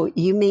way, so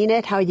you mean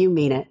it how you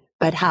mean it,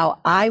 but how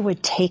I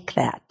would take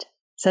that.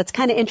 So it's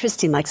kind of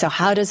interesting. Like, so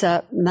how does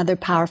another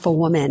powerful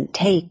woman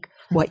take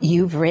what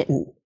you've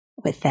written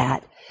with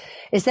that?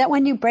 Is that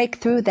when you break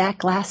through that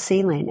glass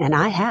ceiling, and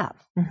I have,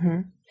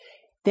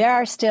 there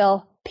are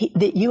still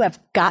that you have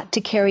got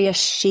to carry a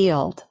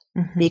shield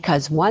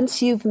because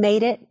once you've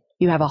made it,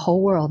 you have a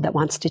whole world that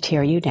wants to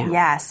tear you down.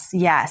 Yes.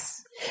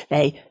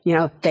 They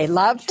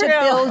love to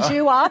build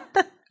you up,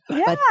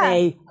 but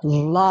they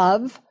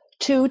love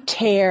to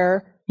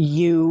tear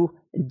you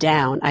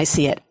down. I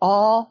see it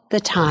all the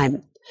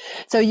time.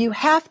 So you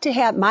have to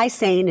have, my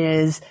saying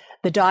is,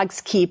 the dogs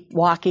keep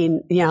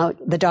walking,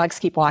 the dogs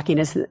keep walking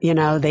as,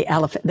 the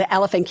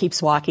elephant keeps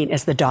walking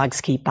as the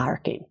dogs keep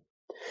barking.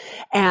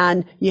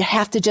 And you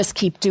have to just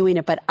keep doing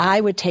it. But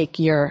I would take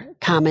your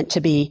comment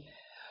to be,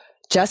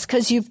 just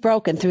because you've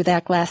broken through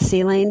that glass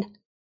ceiling,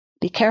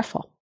 be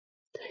careful.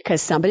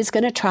 Because somebody's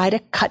going to try to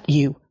cut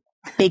you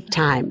big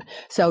time.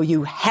 So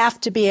you have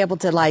to be able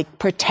to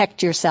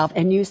protect yourself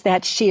and use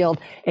that shield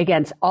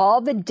against all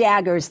the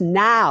daggers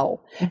now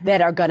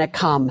that are going to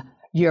come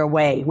your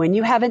way. When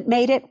you haven't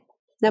made it,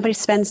 nobody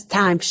spends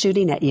time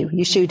shooting at you.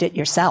 You shoot it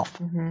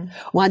yourself.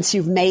 Once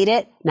you've made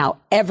it, now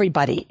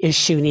everybody is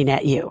shooting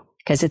at you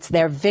because it's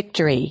their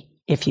victory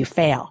if you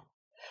fail.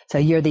 So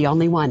you're the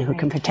only one who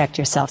can protect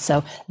yourself.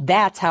 So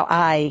that's how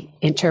I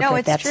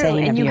interpret that saying of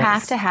yours. And you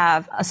have to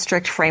have a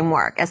strict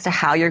framework as to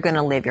how you're going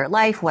to live your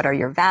life. What are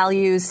your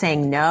values?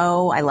 Saying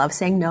no. I love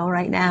saying no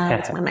right now.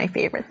 It's one of my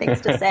favorite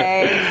things to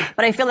say.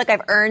 But I feel like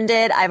I've earned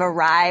it. I've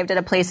arrived at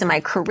a place in my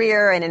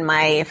career and in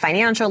my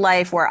financial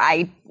life where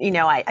I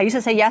used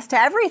to say yes to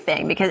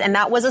everything and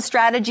that was a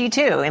strategy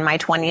too in my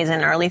 20s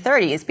and early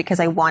 30s because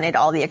I wanted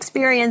all the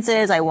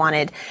experiences. I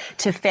wanted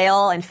to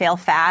fail and fail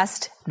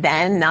fast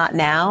then, not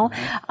now.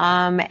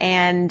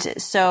 And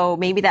so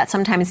maybe that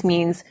sometimes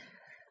means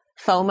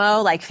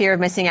FOMO, like fear of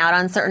missing out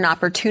on certain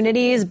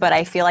opportunities. But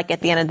I feel like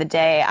at the end of the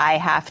day, I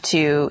have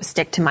to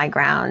stick to my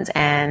grounds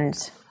and,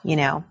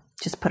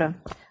 just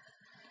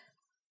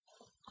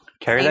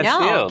carry that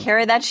shield.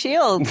 Carry that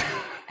shield.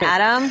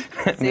 Adam,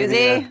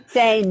 Susie.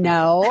 Say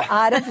no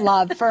out of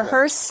love for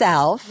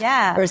herself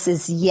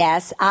versus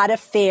yes out of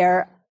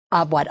fear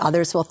of what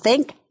others will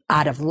think,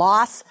 out of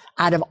loss,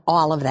 out of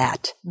all of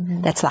that.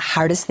 Mm-hmm. That's the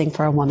hardest thing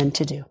for a woman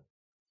to do.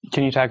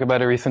 Can you talk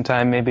about a recent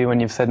time maybe when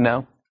you've said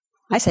no?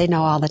 I say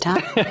no all the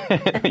time.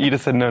 You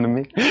just said no to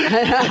me. No,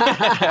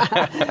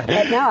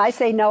 I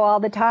say no all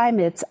the time.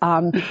 It's,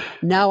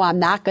 no, I'm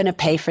not going to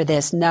pay for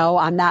this. No,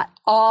 I'm not,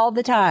 all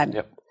the time.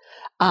 Yep.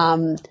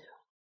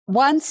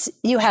 Once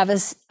you have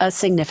a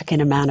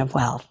significant amount of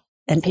wealth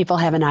and people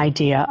have an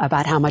idea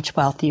about how much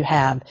wealth you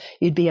have,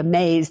 you'd be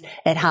amazed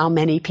at how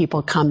many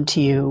people come to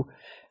you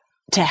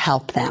to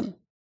help them.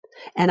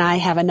 And I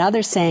have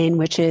another saying,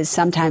 which is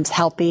sometimes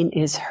helping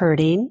is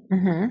hurting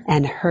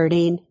and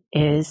hurting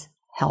is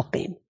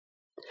helping.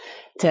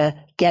 To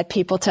get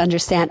people to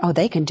understand,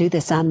 they can do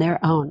this on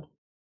their own.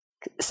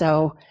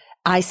 So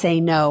I say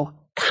no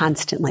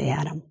constantly,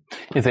 Adam.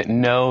 Is it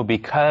no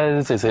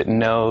because? Is it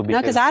no because?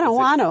 No, because I don't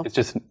want to. It's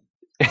just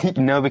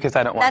no because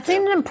I don't want to. That's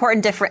an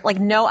important difference. Like,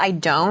 no, I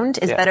don't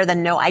is better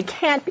than no, I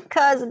can't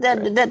because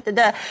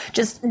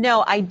just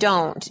no, I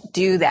don't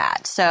do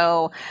that.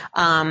 So,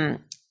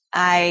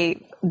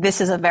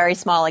 this is a very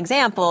small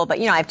example, but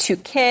I have 2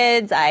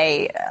 kids.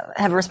 I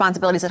have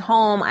responsibilities at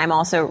home. I'm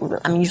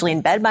usually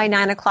in bed by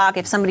 9:00.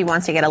 If somebody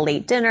wants to get a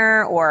late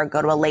dinner or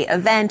go to a late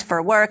event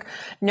for work,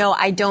 no,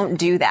 I don't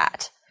do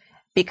that.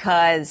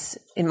 Because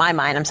in my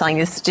mind, I'm telling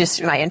this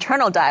just my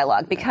internal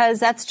dialogue, because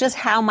that's just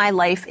how my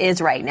life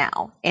is right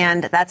now.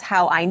 And that's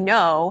how I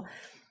know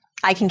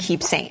I can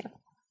keep sane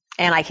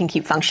and I can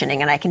keep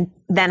functioning and I can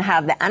then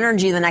have the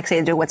energy the next day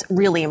to do what's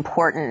really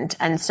important.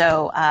 And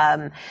so,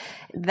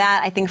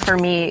 that I think for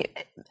me,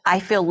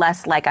 I feel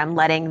less like I'm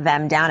letting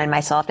them down and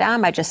myself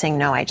down by just saying,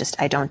 no, I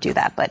don't do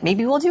that, but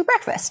maybe we'll do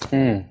breakfast.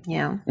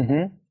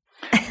 Mm-hmm.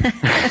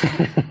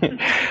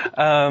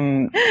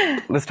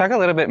 Let's talk a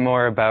little bit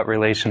more about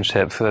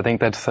relationships, because I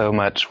think that's so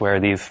much where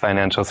these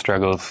financial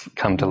struggles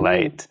come to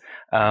light.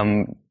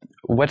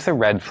 What's a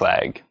red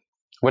flag?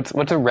 What's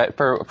a red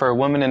for a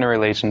woman in a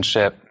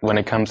relationship when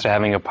it comes to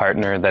having a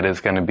partner that is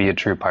going to be a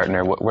true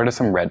partner? What are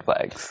some red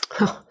flags?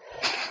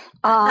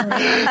 There's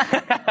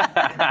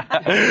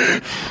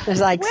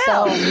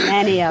so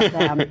many of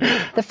them.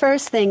 The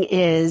first thing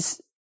is,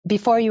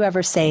 before you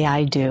ever say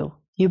I do,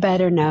 you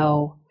better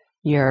know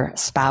your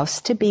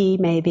spouse-to-be,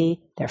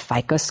 maybe, their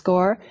FICO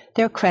score,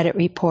 their credit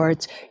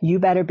reports. You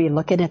better be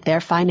looking at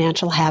their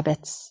financial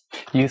habits.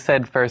 You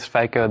said first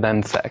FICO,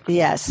 then sex.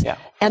 Yes. Yeah.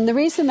 And the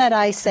reason that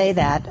I say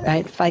that,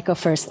 right, FICO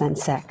first, then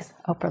sex.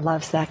 Oprah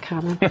loves that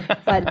comment.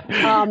 But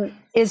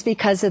is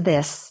because of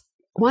this.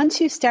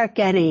 Once you start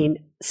getting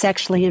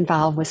sexually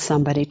involved with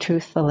somebody,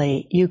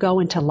 truthfully, you go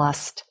into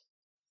lust.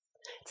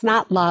 It's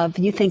not love.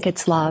 You think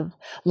it's love.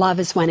 Love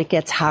is when it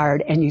gets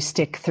hard and you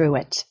stick through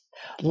it.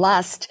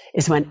 Lust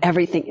is when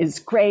everything is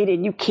great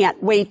and you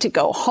can't wait to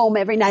go home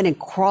every night and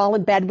crawl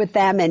in bed with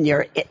them and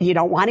you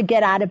don't want to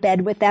get out of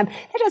bed with them.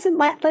 It doesn't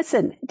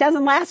it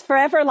doesn't last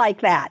forever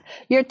like that.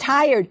 You're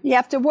tired. You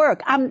have to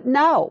work.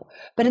 No.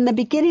 But in the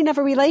beginning of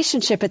a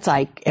relationship, it's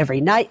like every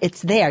night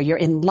it's there. You're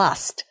in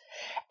lust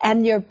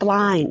and you're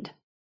blind.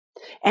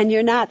 And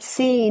you're not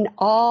seeing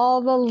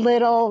all the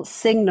little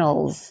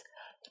signals.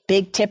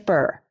 Big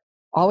tipper,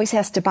 always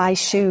has to buy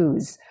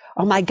shoes.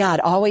 Oh my God,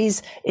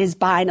 always is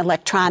buying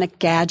electronic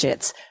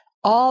gadgets.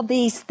 All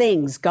these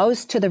things,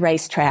 goes to the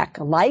racetrack,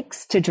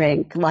 likes to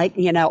drink,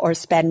 or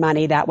spend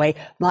money that way,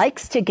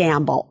 likes to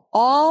gamble.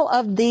 All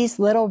of these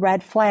little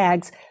red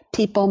flags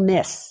people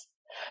miss.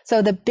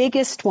 So the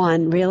biggest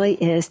one really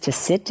is to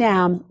sit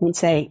down and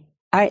say,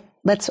 all right,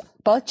 let's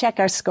both check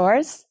our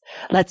scores.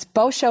 Let's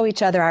both show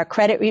each other our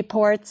credit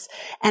reports.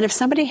 And if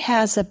somebody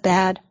has a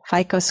bad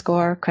FICO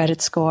score,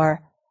 credit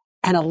score,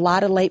 and a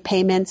lot of late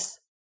payments,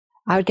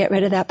 I would get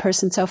rid of that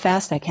person so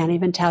fast I can't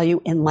even tell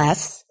you,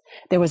 unless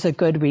there was a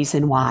good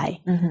reason why.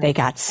 Mm-hmm. They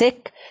got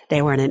sick,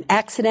 they were in an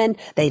accident,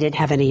 they didn't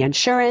have any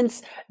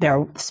insurance,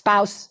 their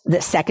spouse,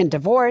 the second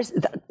divorce,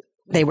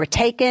 they were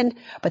taken,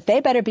 but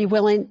they better be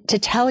willing to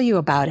tell you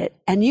about it.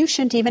 And you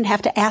shouldn't even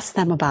have to ask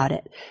them about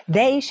it.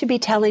 They should be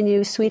telling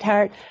you,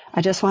 sweetheart,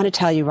 I just want to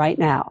tell you right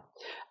now,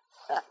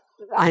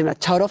 I'm a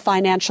total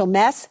financial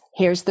mess.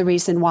 Here's the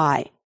reason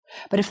why.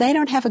 But if they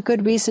don't have a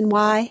good reason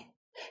why,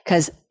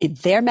 because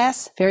their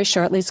mess very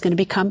shortly is going to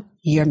become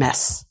your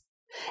mess.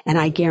 And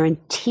I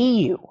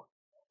guarantee you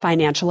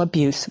financial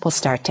abuse will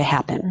start to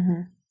happen.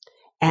 Mm-hmm.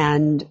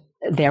 And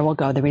there will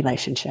go the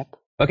relationship.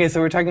 Okay,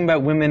 so we're talking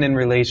about women in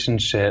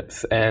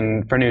relationships.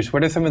 And Farnoosh,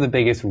 what are some of the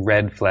biggest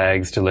red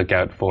flags to look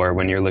out for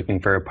when you're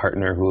looking for a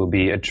partner who will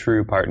be a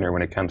true partner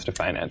when it comes to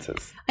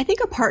finances? I think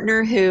a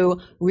partner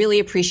who really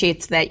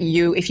appreciates that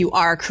if you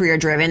are career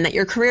driven, that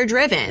you're career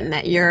driven,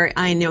 that you're,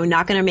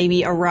 not going to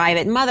maybe arrive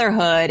at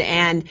motherhood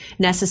and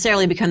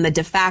necessarily become the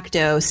de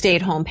facto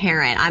stay-at-home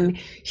parent. I'm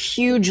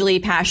hugely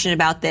passionate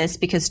about this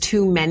because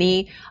too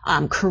many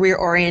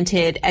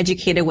career-oriented,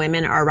 educated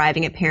women are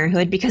arriving at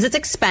parenthood because it's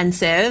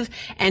expensive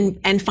and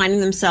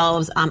finding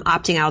themselves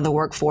opting out of the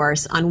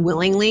workforce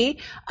unwillingly.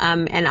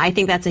 And I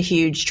think that's a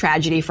huge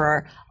tragedy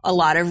for a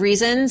lot of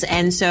reasons.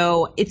 And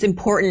so it's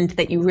important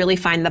that you really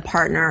find the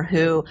partner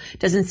who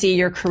doesn't see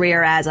your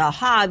career as a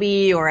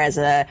hobby or as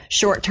a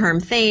short-term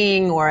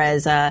thing or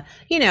as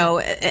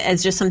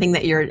as just something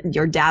that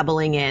you're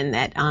dabbling in,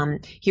 that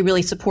he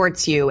really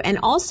supports you. And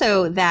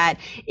also that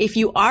if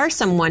you are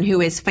someone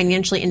who is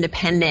financially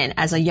independent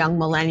as a young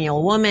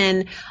millennial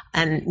woman,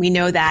 and we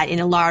know that in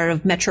a lot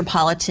of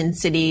metropolitan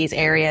cities,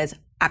 areas,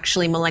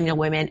 actually millennial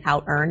women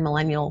out-earn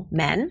millennial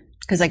men.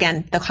 Because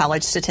again, the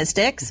college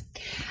statistics.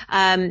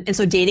 And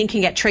so dating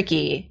can get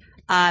tricky.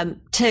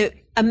 To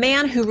a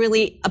man who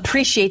really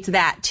appreciates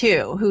that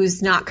too,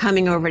 who's not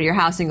coming over to your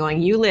house and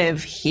going, you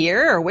live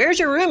here? Or where's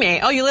your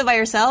roommate? Oh, you live by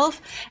yourself?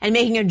 And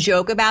making a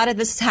joke about it.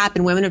 This has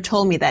happened. Women have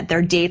told me that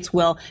their dates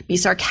will be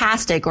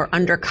sarcastic or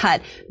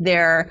undercut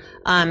their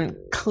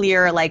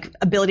clear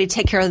ability to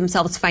take care of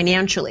themselves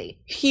financially.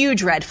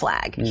 Huge red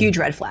flag. Huge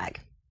red flag.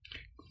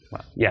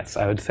 Well, yes,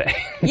 I would say.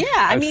 Yeah,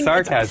 I mean,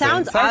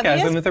 sarcasm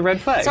obvious. is a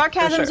red flag.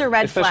 Sarcasm's a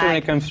red flag. Especially when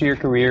it comes to your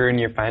career and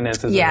your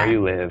finances and where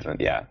you live.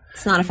 And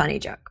it's not a funny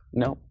joke.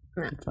 No.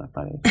 It's not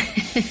funny.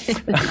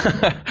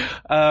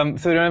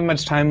 So we don't have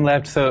much time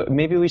left, so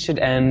maybe we should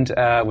end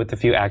with a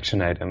few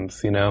action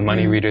items.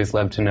 Money readers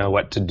love to know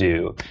what to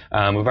do.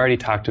 We've already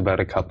talked about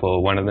a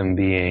couple, one of them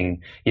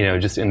being,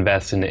 just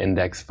invest in the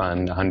index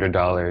fund,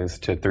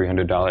 $100 to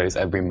 $300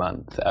 every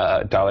month,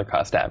 dollar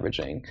cost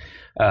averaging.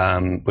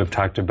 We've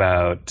talked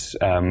about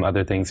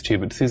other things too,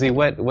 but Suze,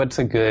 what's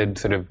a good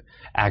sort of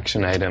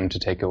action item to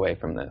take away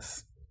from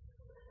this?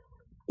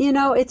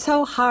 It's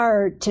so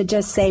hard to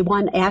just say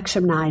one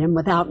action item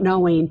without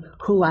knowing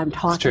who I'm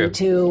talking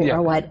to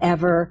or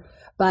whatever.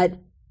 But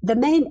the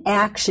main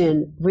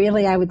action,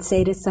 really, I would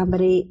say to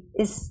somebody,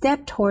 is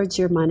step towards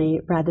your money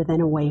rather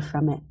than away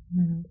from it.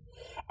 Mm-hmm.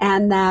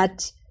 And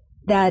that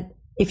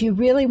if you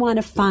really want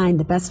to find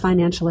the best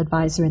financial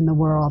advisor in the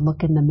world,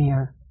 look in the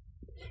mirror.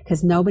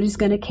 Because nobody's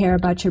going to care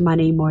about your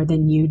money more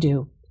than you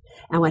do.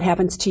 And what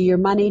happens to your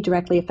money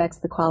directly affects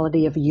the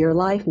quality of your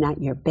life, not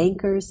your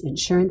banker's,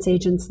 insurance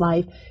agent's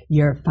life,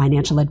 your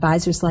financial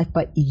advisor's life,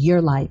 but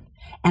your life.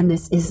 And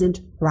this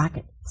isn't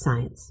rocket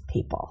science,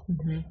 people.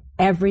 Mm-hmm.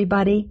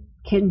 Everybody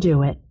can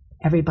do it.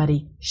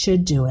 Everybody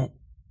should do it.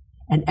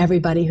 And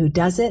everybody who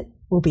does it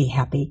will be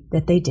happy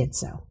that they did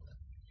so.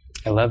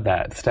 I love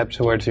that. Step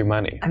towards your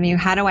money. I mean,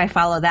 how do I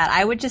follow that?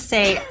 I would just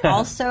say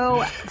also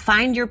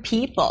find your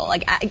people.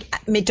 I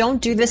mean, don't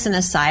do this in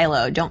a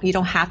silo. You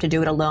don't have to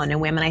do it alone.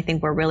 And women, I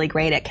think we're really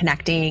great at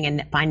connecting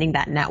and finding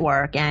that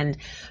network and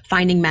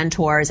finding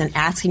mentors and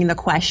asking the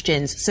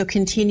questions. So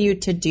continue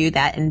to do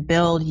that and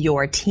build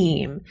your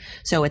team.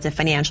 So it's a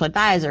financial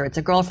advisor. It's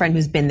a girlfriend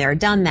who's been there,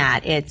 done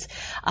that. It's,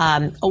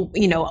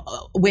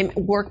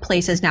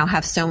 workplaces now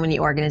have so many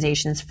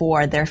organizations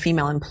for their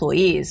female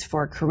employees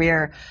for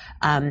career,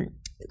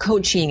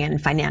 coaching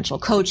and financial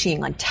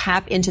coaching.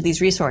 Tap into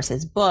these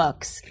resources,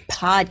 books,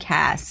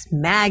 podcasts,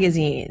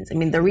 magazines. I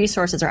mean, the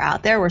resources are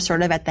out there. We're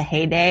sort of at the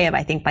heyday of,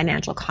 I think,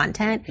 financial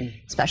content,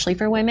 especially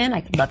for women.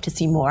 I'd love to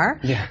see more,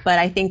 but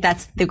I think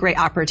that's the great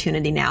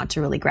opportunity now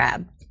to really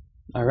grab.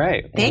 All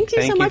right. Thank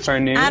you so much,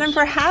 Adam,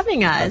 for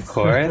having us. Of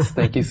course.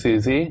 Thank you,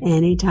 Suze.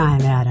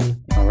 Anytime,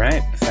 Adam. All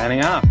right.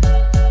 Signing off.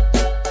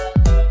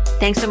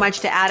 Thanks so much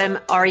to Adam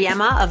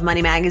Ariema of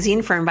Money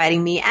Magazine for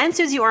inviting me and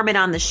Suze Orman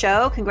on the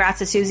show. Congrats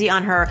to Suze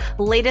on her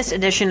latest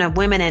edition of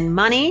Women and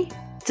Money.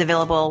 It's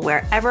available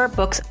wherever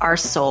books are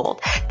sold.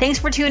 Thanks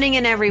for tuning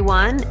in,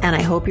 everyone, and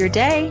I hope your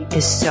day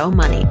is so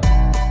money.